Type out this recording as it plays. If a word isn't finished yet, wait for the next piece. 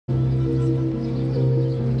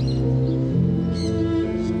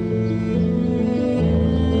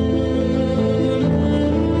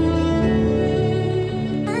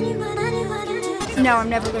No, I'm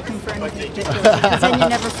never looking for anything particular, because then you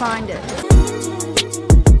never find it.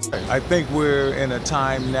 I think we're in a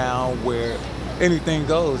time now where anything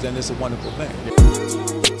goes, and it's a wonderful thing.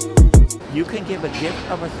 You can give a gift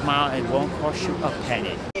of a smile and it won't cost you a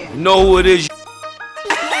penny. You know who it is.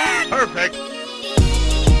 Perfect.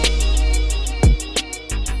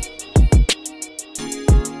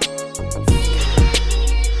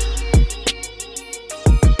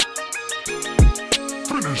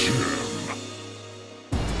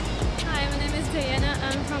 Hi, my name is Diana.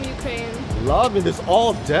 I'm from Ukraine. Loving this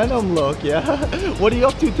all denim look, yeah? What are you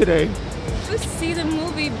up to today? To see the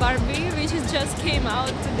movie Barbie, which just came out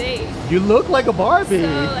today. You look like a Barbie.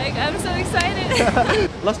 So, like, I'm so excited.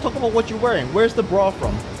 Let's talk about what you're wearing. Where's the bra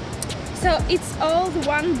from? So, it's all the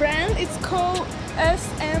one brand. It's called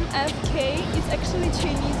SMFK. It's actually a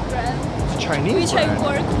Chinese brand. It's a Chinese which brand. I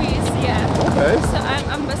work with, yeah. Okay. So,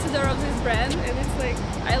 I'm ambassador of this brand, and it's like,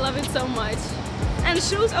 I love it so much. And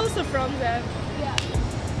shoes also from them. Yeah.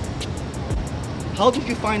 How did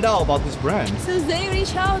you find out about this brand? So they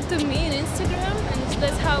reach out to me on Instagram, and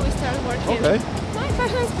that's how we started working. Okay. My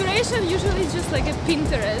fashion inspiration usually is just like a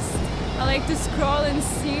Pinterest. I like to scroll and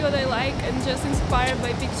see what I like and just inspired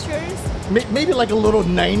by pictures. Maybe like a little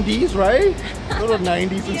 90s, right? A little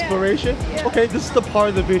 90s inspiration. Yeah. Okay, this is the part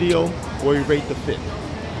of the video where you rate the fit.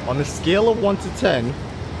 On a scale of 1 to 10,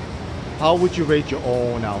 how would you rate your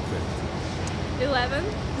own outfit? 11.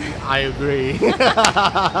 I agree.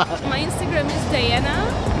 My Instagram is Diana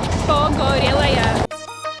Pogorelaya.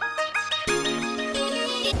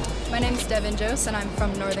 My name's Devin Jose and I'm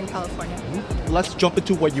from Northern California. Let's jump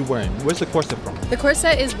into what you're wearing. Where's the corset from? The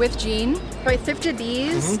corset is with jean. So I thrifted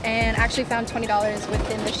these and actually found $20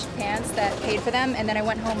 within the pants that paid for them, and then I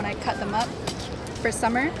went home and I cut them up for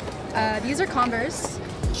summer. These are Converse.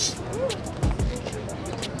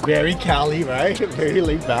 Very Cali, right? Very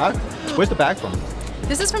laid back. Where's the bag from?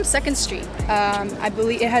 This is from 2nd Street. I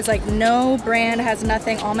believe it has like no brand, has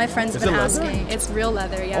nothing. All my friends have been asking. It's real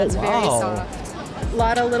leather, yeah, it's very soft. A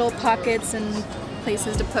lot of little pockets and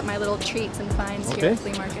places to put my little treats and finds here at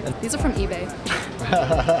Flea Market. These are from eBay.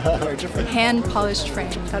 Hand polished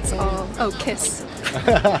frame, that's all. Oh, Kiss.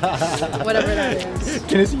 Whatever that is.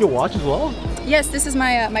 Can I see your watch as well? Yes, this is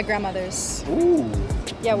my grandmother's. Ooh.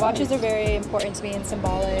 Yeah, watches are very important to me and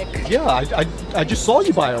symbolic. Yeah, I just saw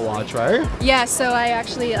you buy a watch, right? Yeah, so I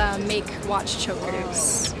actually make watch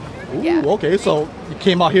chokers. Ooh, yeah. Okay, so you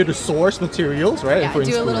came out here to source materials, right? Yeah, I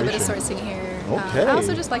do a little bit of sourcing here. Okay. I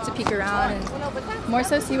also just like to peek around and more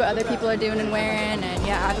so see what other people are doing and wearing. And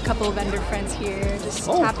yeah, I have a couple of vendor friends here. Just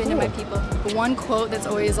tap into my people. One quote that's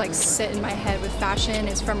always like sit in my head with fashion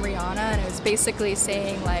is from Rihanna, and it was basically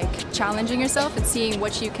saying like challenging yourself and seeing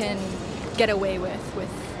what you can get away with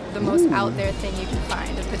the most out there thing you can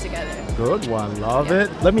find and put together. Good one, love it.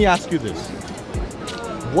 Let me ask you this.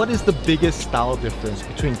 What is the biggest style difference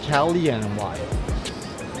between Cali and NY?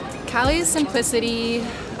 Cali is simplicity,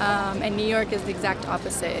 and New York is the exact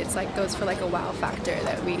opposite. It's like goes for like a wow factor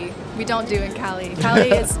that we don't do in Cali. Cali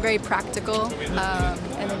is very practical,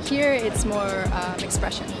 and then here it's more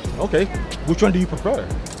expression. Okay, which one do you prefer?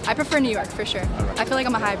 I prefer New York for sure. I feel like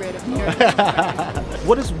I'm a hybrid of New York.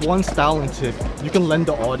 What is one styling tip you can lend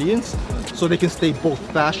the audience so they can stay both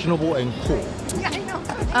fashionable and cool?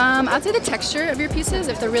 I'd say the texture of your pieces,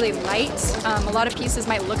 if they're really light, a lot of pieces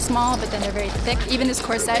might look small, but then they're very thick. Even this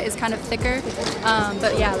corset is kind of thicker,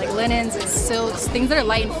 but yeah, like linens and silks, things that are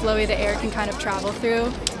light and flowy, the air can kind of travel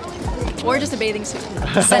through. Or just a bathing suit.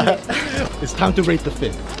 Send it. It's time to rate the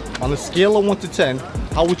fit. On a scale of 1 to 10,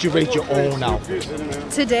 how would you rate your own outfit?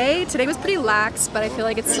 Today was pretty lax, but I feel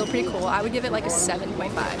like it's still pretty cool. I would give it like a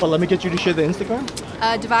 7.5. But let me get you to share the Instagram.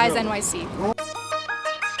 Devise NYC.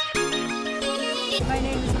 My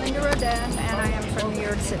name is Linda Rodan, and I am from New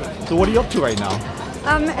York City. So what are you up to right now?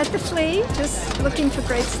 At the Flea, just looking for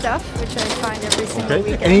great stuff, which I find every single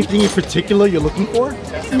weekend. Anything in particular you're looking for?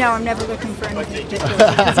 No, I'm never looking for anything particular,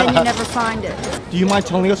 because then you never find it. Do you mind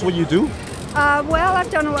telling us what you do? Well, I've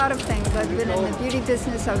done a lot of things. I've been in the beauty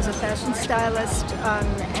business, I was a fashion stylist,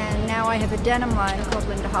 and now I have a denim line called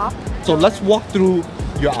Linda Hop. So let's walk through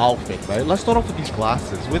your outfit, right? Let's start off with these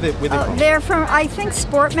glasses. Where they from? They're from, I think,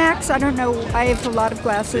 Sport Max. I don't know. I have a lot of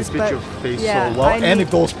glasses, They fit but your face yeah, so well, and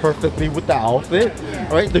it goes perfectly with the outfit.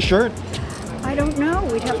 Yeah. Right? The shirt? I don't know.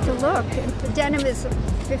 We'd have to look. The denim is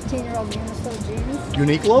 15-year-old Uniqlo jeans.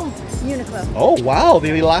 Uniqlo? Uniqlo. Oh wow,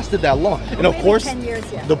 they lasted that long. And of Maybe course, 10 years,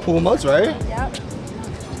 yeah. the Pumas, right? Yep.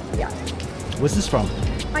 Yeah. Where's this from?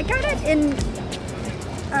 I got it in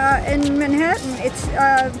Manhattan. It's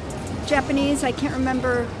Japanese. I can't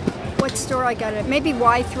remember what store I got it. Maybe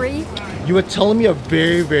Y3. You were telling me a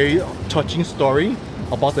very, very touching story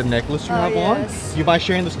about the necklace you Oh, have yes. on. You mind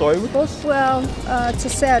sharing the story with us? Well, it's a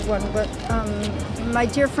sad one, but my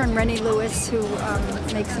dear friend Rennie Lewis, who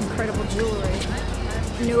makes incredible jewelry,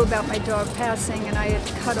 knew about my dog passing, and I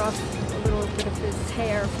had cut off a little bit of his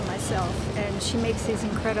hair for myself. And she makes these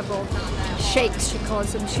incredible shakes, she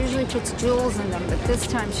calls them. She usually puts jewels in them, but this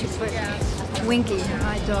time she put Winky,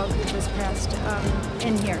 my dog who just passed,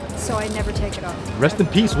 in here, so I never take it off. Rest in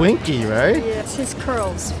peace, Winky, right? Yeah, it's his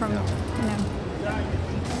curls from,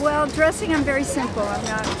 Well, dressing, I'm very simple. I'm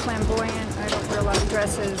not flamboyant. I don't wear a lot of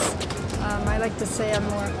dresses. I like to say I'm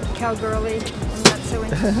more cowgirly. I'm not so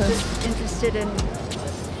interested in,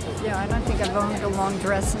 I don't think I've owned a long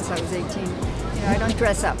dress since I was 18. I don't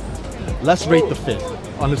dress up. Let's rate the fit.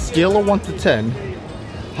 On a scale of 1 to 10,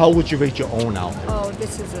 how would you rate your own outfit? Oh,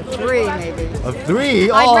 this is a 3 maybe. A 3?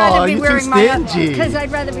 I'd rather be you're wearing too my own, stingy. because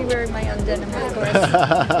I'd rather be wearing my own denim, of course.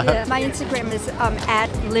 Yeah. My Instagram is at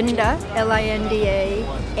Linda, LINDA,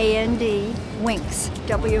 Winks,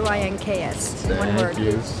 WINKS. One word. Thank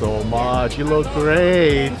you so much. You look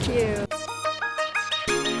great. Thank you.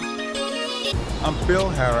 I'm Phil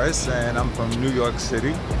Harris, and I'm from New York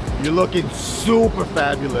City. You're looking super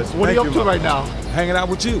fabulous. What are you up to right now? Hanging out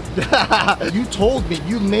with you. You told me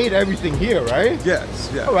you made everything here, right?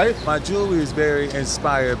 Yes, yes. All right. My jewelry is very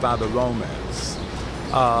inspired by the Romans.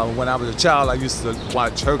 When I was a child, I used to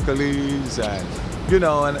watch Hercules and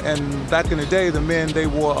and back in the day, the men, they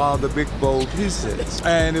wore all the big bold pieces.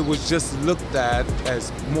 And it was just looked at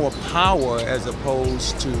as more power as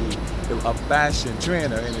opposed to a fashion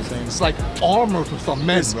trend or anything. It's like armor for some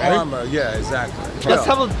men, It's right? armor, yeah, exactly. Let's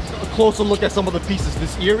have a closer look at some of the pieces.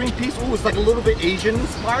 This earring piece, ooh, it's like a little bit Asian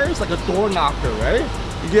inspired. It's like a door knocker, right?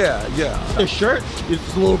 Yeah, yeah. The shirt is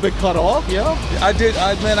a little bit cut off, yeah? I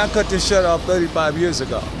cut this shirt off 35 years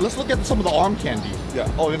ago. Let's look at some of the arm candy. Yeah.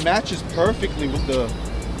 Oh, it matches perfectly with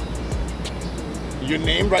your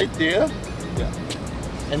name right there. Yeah.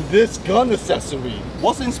 And this gun accessory.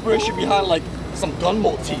 What's the inspiration behind like some gun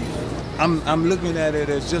motif? I'm looking at it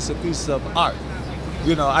as just a piece of art.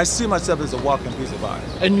 I see myself as a walking piece of art.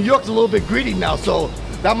 And New York's a little bit greedy now, so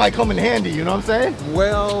that might come in handy, you know what I'm saying?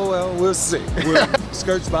 Well, we'll see.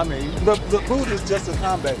 Skirts by me. The boot is just a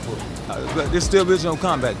combat boot. It's the original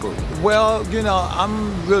combat boot. Well,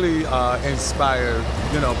 I'm really inspired,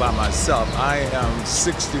 by myself. I am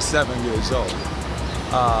 67 years old.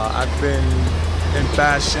 I've been in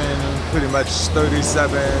fashion pretty much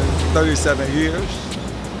 37 years.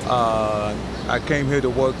 I came here to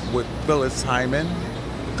work with Phyllis Hyman,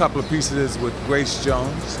 a couple of pieces with Grace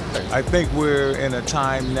Jones. I think we're in a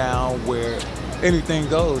time now where anything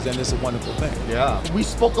goes, and it's a wonderful thing. Yeah. We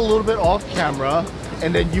spoke a little bit off camera,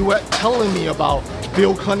 and then you were telling me about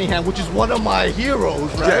Bill Cunningham, which is one of my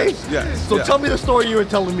heroes, right? Yes, yes. So yes. tell me the story you were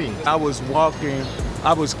telling me. I was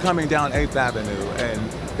coming down 8th Avenue, and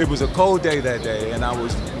it was a cold day that day, and I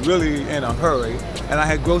was really in a hurry, and I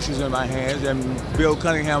had groceries in my hands, and Bill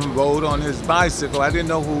Cunningham rode on his bicycle. I didn't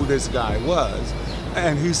know who this guy was,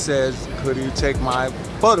 and he says, could he take my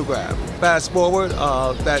photograph? Fast forward,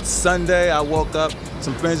 that Sunday I woke up,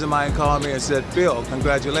 some friends of mine called me and said, Bill,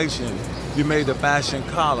 congratulations, you made the fashion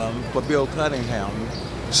column for Bill Cunningham.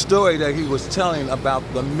 Story that he was telling about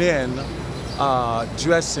the men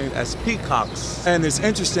dressing as peacocks. And it's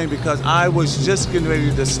interesting because I was just getting ready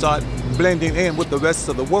to start blending in with the rest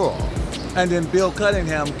of the world. And then Bill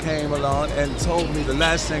Cunningham came along and told me the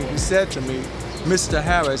last thing he said to me, Mr.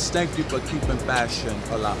 Harris, thank you for keeping fashion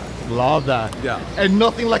alive. Love that. Yeah. And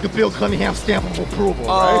nothing like a Bill Cunningham stamp of approval,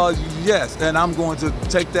 right? Yes, and I'm going to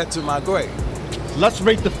take that to my grave. Let's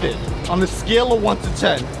rate the fit. On a scale of 1 to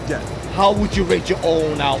 10, Yeah. how would you rate your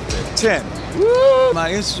own outfit? 10. Woo! My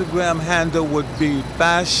Instagram handle would be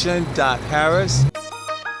fashion.harris.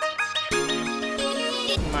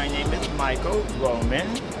 My name is Michael Roman.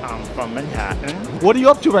 I'm from Manhattan. What are you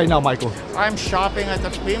up to right now, Michael? I'm shopping at the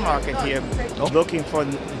flea market here, looking for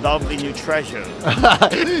lovely new treasures.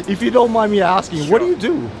 If you don't mind me asking, what do you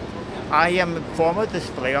do? I am a former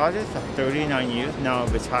display artist of 39 years, now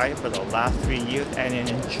retired for the last 3 years and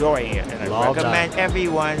enjoying it. And I Love recommend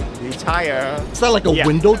everyone retire. Is that like a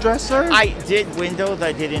window dresser? I did windows,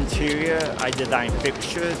 I did interior, I designed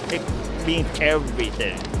fixtures. It means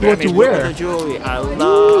everything. What to wear? Look at the jewelry. I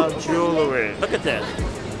love jewelry. Look at this.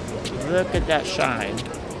 Look at that shine.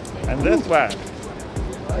 And this one.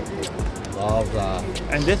 Love that.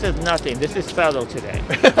 And this is nothing. This is fellow today.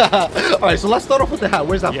 All right, so let's start off with the hat.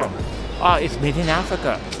 Where's that from? It's made in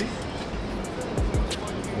Africa.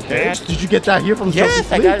 Okay. Did you get that here from Yes,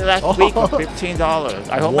 Flea? I got it last week for $15.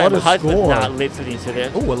 I hope What my a husband's score. not listening to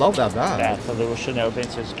this. Oh, I love that bag. That's a little Chanel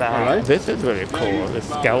vintage bag. All right. This is really cool. The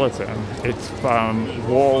skeleton. It's from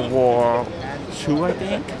World War 2, I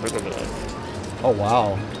think. Look at this. Oh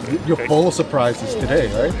wow, you're full of surprises today,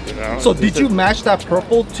 right? You know, So did you match that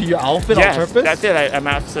purple to your outfit on purpose? That's it. I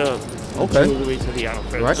matched the jewelry to the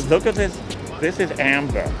outfit. Right. Look at this. This is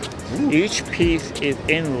amber. Ooh. Each piece is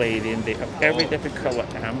inlaid in every different color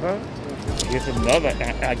amber. Here's another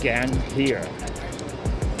again here.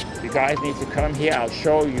 You guys need to come here. I'll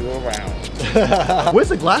show you around. Where's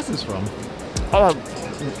the glasses from? Oh,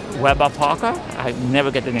 Weber Parker. I never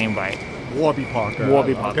get the name right. Warby Parker.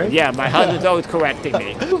 Warby Parker. Okay. Yeah, my husband's always correcting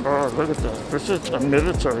me. Oh, look at this. This is a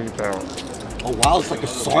military belt. Oh wow, it's like a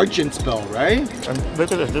sergeant's belt, right? And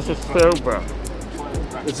look at this. This is silver.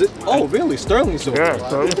 Is it? Oh really? Sterling silver. Yeah,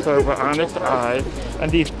 sterling silver, honest eye,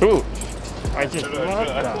 and these boots. I just love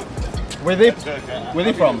them. Where they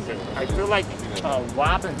from? I feel like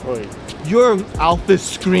Robin Hood. Your outfit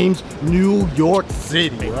screams New York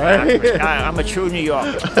City, right? I'm a true New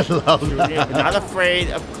Yorker. I love that. Not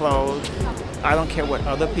afraid of clothes. I don't care what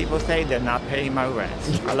other people say, they're not paying my rent.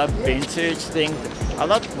 I love vintage things. I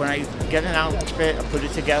love when I get an outfit, I put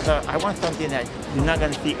it together, I want something that you're not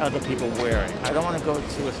going to see other people wearing. I don't want to go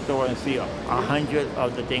to a store and see 100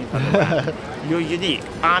 of the things on the rack. You're unique.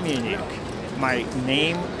 I'm unique. My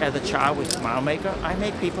name as a child was Smile Maker. I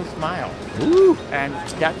make people smile. Ooh. And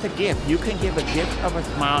that's a gift. You can give a gift of a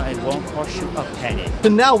smile and it won't cost you a penny. So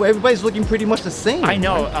now everybody's looking pretty much the same. I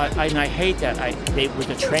know, and I hate that. With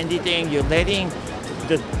the trendy thing, you're letting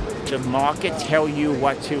the market tell you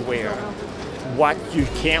what to wear, what you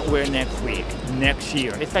can't wear next week, next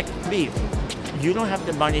year. It's like, please, you don't have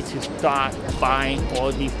the money to start buying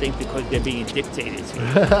all these things because they're being dictated to you.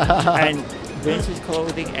 And vintage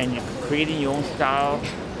clothing and you're creating your own style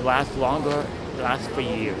lasts longer, lasts for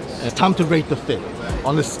years. It's time to rate the fit.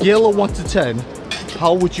 On a scale of 1 to 10,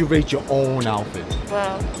 how would you rate your own outfit?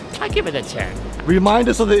 Well, I give it a 10. Remind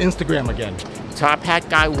us of the Instagram again. Top Hat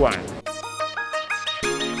Guy 1.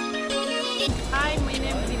 Hi, my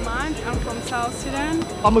name is Iman. I'm from South Sudan.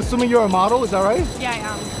 I'm assuming you're a model, is that right? Yeah, I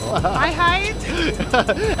am. My height?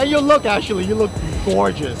 And your look, actually, you look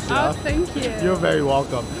gorgeous. Oh, Yeah? thank you. You're very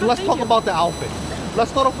welcome. Let's thank talk you. about the outfit.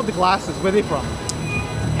 Let's start off with the glasses. Where are they from?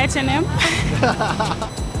 H&M.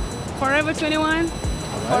 Forever 21.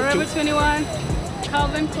 Forever 21.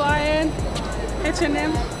 Calvin Klein.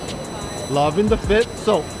 H&M. Loving the fit.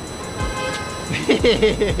 So,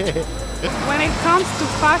 When it comes to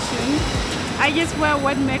fashion, I just wear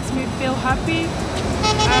what makes me feel happy.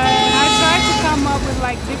 And I try to come up with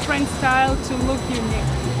like different style to look unique.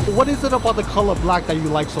 what is it about the color black that you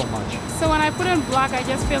like so much? So when I put on black, I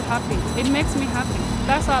just feel happy. It makes me happy.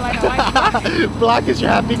 That's all I like black. Black is your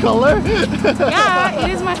happy color? Yeah,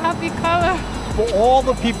 it is my happy color. For all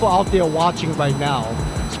the people out there watching right now,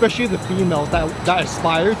 especially the females that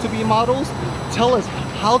aspire to be models, tell us,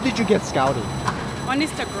 how did you get scouted? On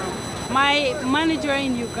Instagram. My manager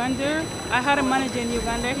in Uganda, I had a manager in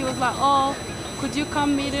Uganda, he was like, oh, could you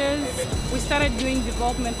come meet us? We started doing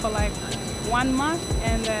development for like 1 month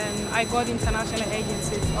and then I got international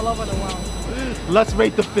agencies all over the world. Let's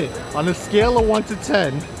rate the fit. On a scale of 1 to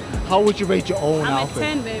 10, how would you rate your own I'm outfit? a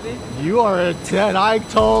 10, baby. You are a 10, I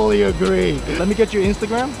totally agree. Let me get your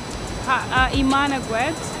Instagram. Imana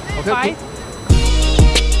Gwet, Okay, 5.